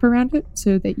strap around it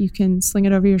so that you can sling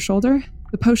it over your shoulder.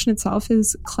 The potion itself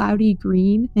is cloudy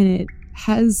green, and it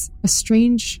has a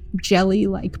strange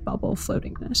jelly-like bubble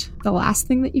floating in it. The last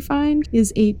thing that you find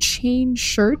is a chain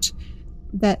shirt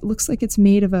that looks like it's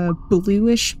made of a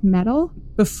bluish metal.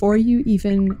 Before you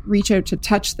even reach out to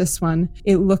touch this one,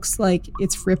 it looks like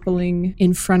it's rippling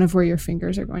in front of where your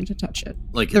fingers are going to touch it.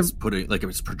 Like it's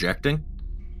projecting?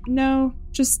 No,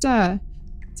 just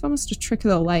it's almost a trick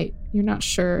of the light. You're not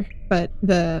sure, but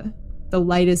the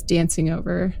light is dancing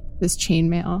over this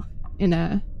chainmail in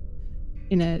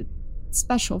a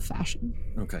special fashion.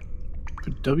 Okay.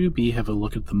 Could WB have a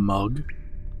look at the mug?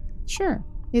 Sure.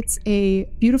 It's a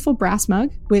beautiful brass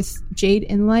mug with jade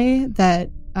inlay that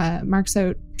marks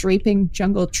out draping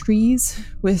jungle trees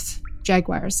with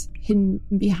jaguars hidden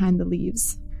behind the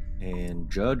leaves.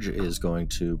 And Judge is going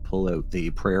to pull out the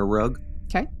prayer rug.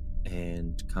 Okay.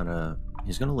 And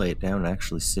he's going to lay it down and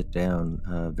actually sit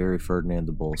down very Ferdinand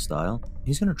the Bull style.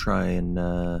 He's going to try and,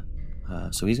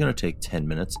 so he's going to take 10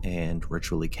 minutes and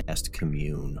ritually cast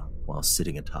Commune while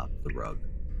sitting atop the rug.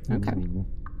 Okay.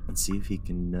 And see if he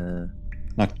can...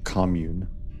 Not commune.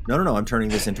 No, I'm turning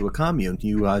this into a commune.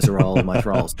 You guys are all my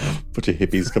thralls. Bunch of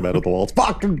hippies come out of the walls.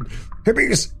 Fucking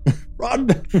hippies! Run!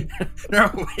 No,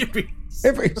 hippies!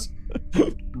 Hippies!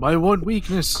 My one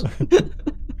weakness.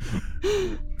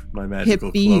 My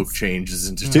magical bees. cloak changes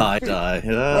into tie-dye.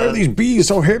 Why are these bees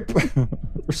so hip? They're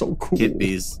so cool. Hit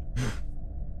bees.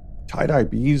 Tie-dye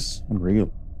bees?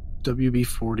 Unreal.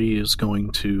 WB-40 is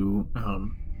going to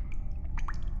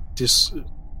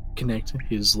disconnect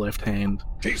his left hand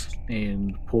Jesus.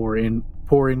 and pour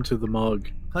into the mug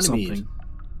Honey something. mead.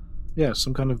 Yeah,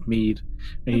 some kind of mead.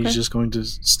 And Okay. he's just going to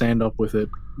stand up with it,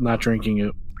 not drinking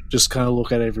it. Just kind of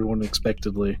look at everyone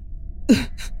expectantly.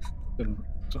 And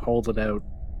hold it out.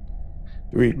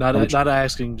 Do we? Not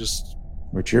asking, just,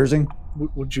 We're cheersing?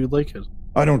 would you like it?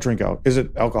 I don't drink alcohol. Is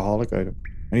it alcoholic? I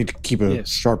need to keep a Yes.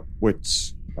 sharp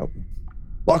wits about me.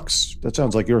 Lux, that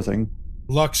sounds like your thing.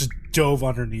 Lux dove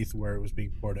underneath where it was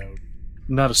being poured out.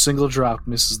 Not a single drop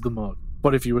misses the mug.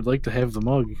 But if you would like to have the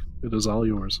mug, it is all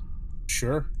yours.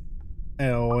 Sure.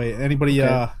 Oh, wait. Anybody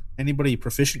Okay. anybody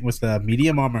proficient with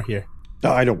medium armor here?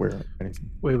 No, I don't wear anything.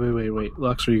 Wait.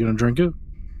 Lux, are you going to drink it?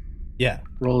 Yeah.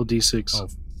 Roll a d6. Oh,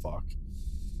 fuck.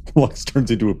 Lux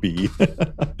turns into a bee.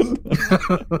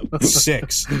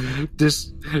 6.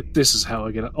 This is how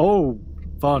I get it. Oh,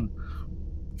 fun.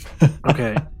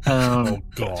 Okay. Oh,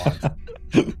 God.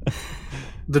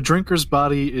 The drinker's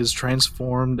body is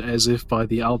transformed as if by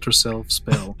the Alter Self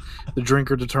spell. The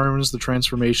drinker determines the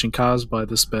transformation caused by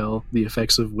the spell, the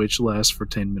effects of which last for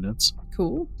 10 minutes.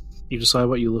 Cool. You decide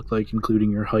what you look like,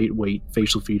 including your height, weight,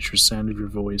 facial features, sound of your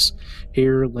voice,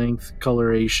 hair, length,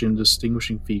 coloration,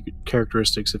 distinguishing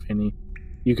characteristics, if any.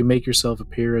 You can make yourself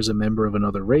appear as a member of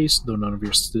another race, though none of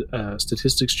your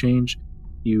statistics change.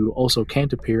 You also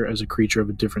can't appear as a creature of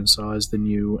a different size than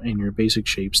you, and your basic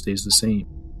shape stays the same.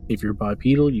 If you're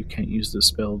bipedal, you can't use this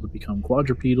spell to become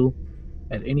quadrupedal.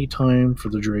 At any time for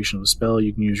the duration of the spell,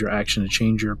 you can use your action to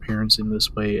change your appearance in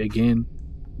this way again.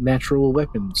 Natural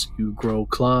weapons. You grow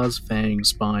claws, fangs,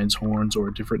 spines, horns, or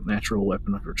a different natural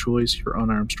weapon of your choice. Your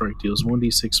unarmed strike deals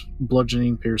 1d6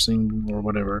 bludgeoning, piercing, or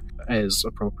whatever, as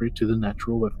appropriate to the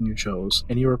natural weapon you chose,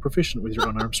 and you are proficient with your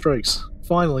unarmed strikes.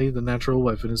 Finally, the natural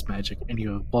weapon is magic, and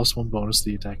you have +1 bonus to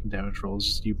the attack and damage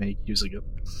rolls you make using it.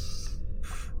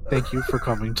 Thank you for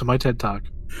coming to my TED Talk.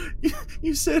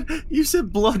 You said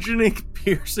bludgeoning,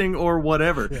 piercing, or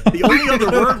whatever. The only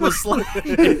other word was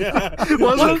slashing.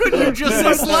 Why couldn't you just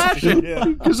say slashing?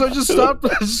 Because I just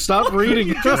stopped reading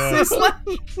it. Just say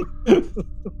slashing.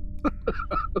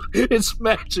 It's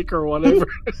magic or whatever.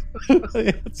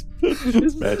 It's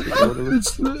magic or whatever.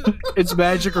 It's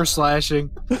magic or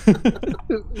slashing.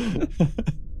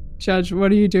 Judge,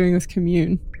 what are you doing with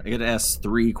commune? I get to ask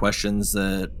 3 questions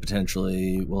that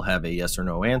potentially will have a yes or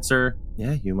no answer.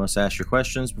 Yeah, you must ask your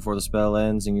questions before the spell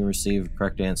ends, and you receive a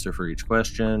correct answer for each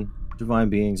question. Divine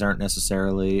beings aren't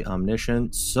necessarily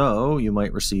omniscient, so you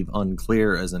might receive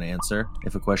unclear as an answer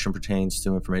if a question pertains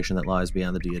to information that lies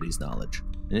beyond the deity's knowledge.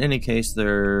 In any case,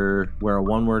 where a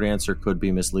one-word answer could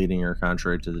be misleading or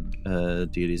contrary to the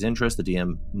deity's interest, the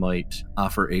DM might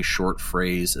offer a short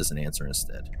phrase as an answer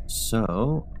instead.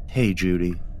 So, hey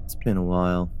Judy, it's been a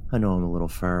while. I know I'm a little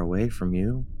far away from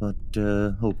you, but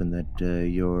hoping that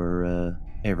your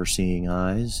ever-seeing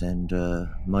eyes and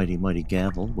mighty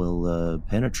gavel will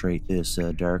penetrate this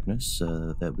darkness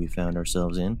that we found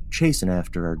ourselves in, chasing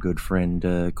after our good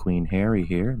friend Queen Harry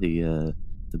here, the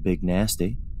big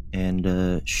nasty.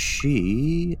 And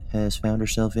she has found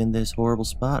herself in this horrible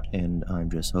spot, and I'm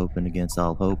just hoping against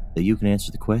all hope that you can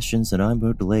answer the questions that I'm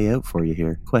about to lay out for you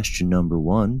here. Question number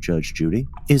 1, Judge Judy.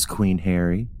 Is Queen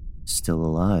Harry still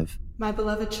alive? My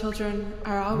beloved children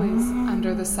are always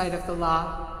under the sight of the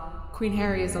law. Queen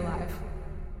Harry is alive.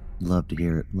 Love to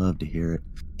hear it.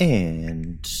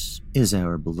 And is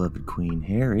our beloved Queen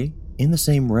Harry in the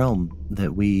same realm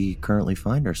that we currently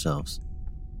find ourselves?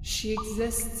 She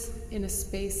exists in a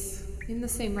space in the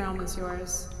same realm as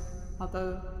yours,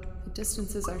 although the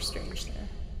distances are strange there.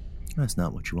 That's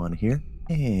not what you want to hear.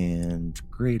 And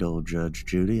great old Judge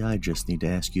Judy, I just need to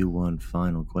ask you one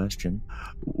final question.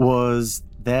 Was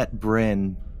that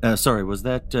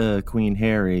Queen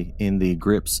Harry in the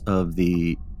grips of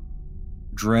the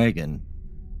dragon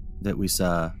that we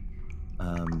saw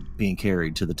being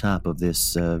carried to the top of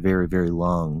this very, very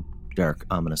long, dark,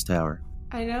 ominous tower?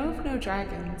 I know of no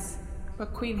dragons,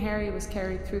 but Queen Harry was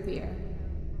carried through the air.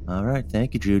 All right,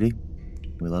 thank you, Judy.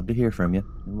 We love to hear from you,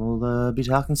 and we'll be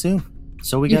talking soon.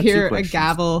 So we You got hear 2 a questions.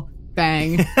 gavel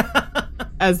bang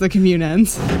as the commune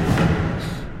ends.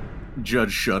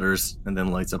 Judge shudders and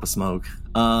then lights up a smoke.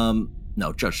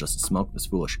 No, Judge doesn't smoke. That's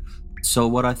foolish. So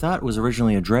what I thought was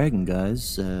originally a dragon,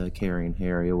 guys, carrying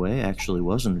Harry away, actually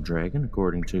wasn't a dragon,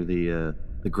 according to the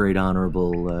great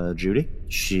honorable Judy.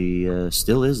 She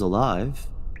still is alive.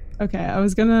 Okay, I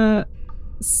was gonna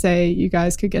say you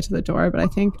guys could get to the door, but I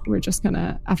think we're just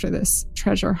gonna, after this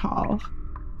treasure haul,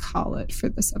 call it for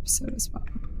this episode as well.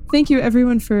 Thank you,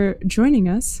 everyone, for joining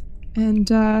us. And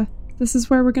this is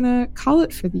where we're going to call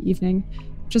it for the evening,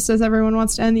 just as everyone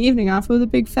wants to end the evening off with a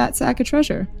big fat sack of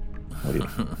treasure. Oh, yeah.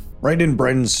 Right in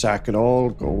Bren's sack it all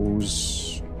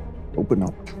goes. Open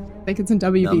up. I think it's in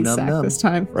WB's sack this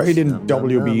time. Right in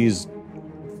WB's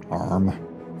arm.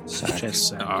 Sack. Chest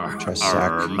sack. Chest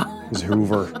sack. His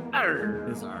Hoover.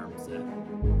 His arm sack.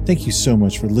 Thank you so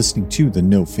much for listening to the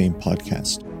No Fame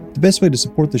podcast. The best way to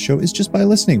support the show is just by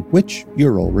listening, which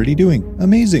you're already doing.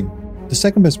 Amazing. The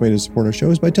second best way to support our show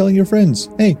is by telling your friends.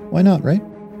 Hey, why not, right?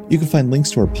 You can find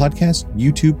links to our podcast,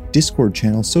 YouTube, Discord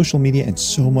channel, social media, and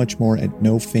so much more at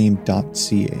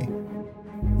nofame.ca.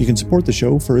 You can support the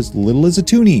show for as little as a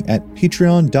toonie at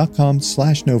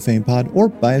patreon.com/nofamepod or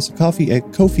buy us a coffee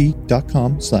at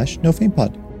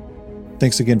ko-fi.com/nofamepod.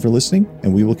 Thanks again for listening,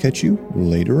 and we will catch you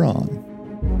later on.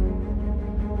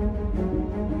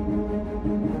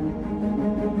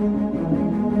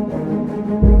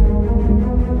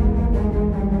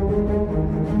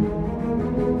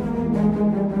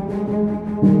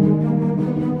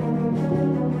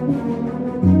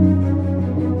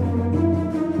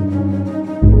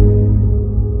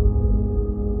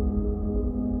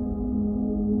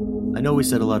 I know we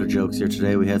said a lot of jokes here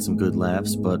today. We had some good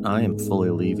laughs, but I am fully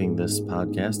leaving this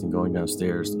podcast and going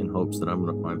downstairs in hopes that I'm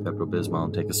going to find Pepto-Bismol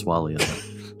and take a swallow of it.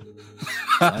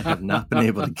 I have not been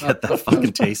able to get that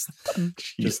fucking taste.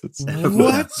 Jesus.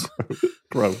 What?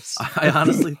 Gross. I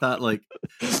honestly thought, like,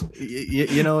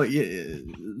 smell.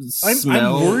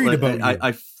 I'm worried like, about you.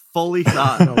 I fully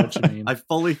thought. I know what you mean. I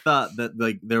fully thought that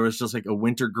like there was just like a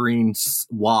wintergreen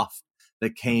waft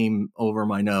that came over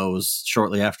my nose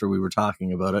shortly after we were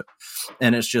talking about it,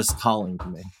 and it's just calling to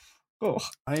me. Oh,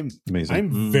 I'm Amazing.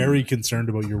 I'm very concerned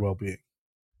about your well-being.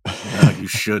 No, you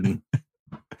shouldn't.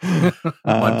 My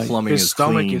plumbing His is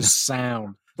stomach clean. is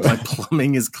sound. My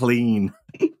plumbing is clean.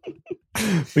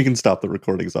 We can stop the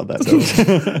recordings on that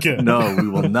note. Good. No, we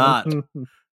will not.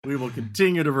 We will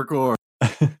continue to record.